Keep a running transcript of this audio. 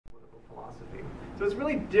So it's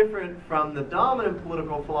really different from the dominant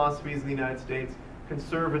political philosophies in the United States,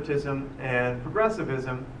 conservatism and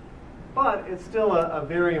progressivism, but it's still a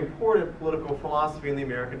very important political philosophy in the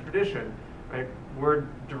American tradition. Right? We're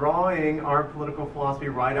drawing our political philosophy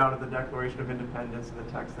right out of the Declaration of Independence and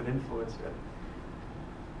the text that influenced it.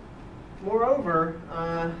 Moreover,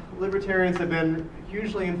 libertarians have been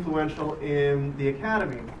hugely influential in the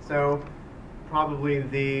academy. So probably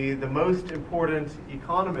the most important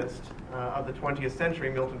economist of the 20th century,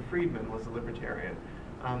 Milton Friedman, was a libertarian,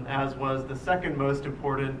 as was the second most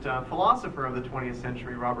important philosopher of the 20th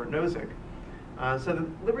century, Robert Nozick. So the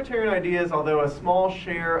libertarian ideas, although a small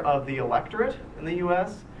share of the electorate in the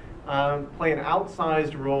US, play an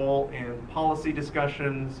outsized role in policy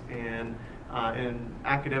discussions and in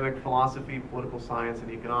academic philosophy, political science,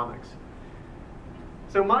 and economics.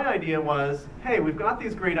 So my idea was, hey, we've got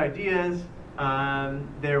these great ideas.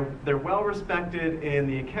 They're well respected in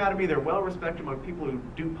the academy. They're well respected among people who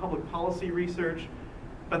do public policy research,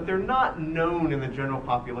 but they're not known in the general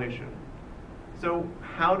population. So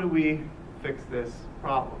how do we fix this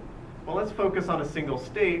problem? Well, let's focus on a single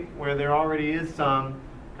state where there already is some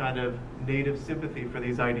kind of native sympathy for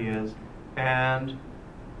these ideas, and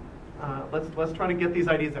let's try to get these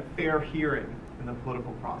ideas a fair hearing in the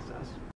political process.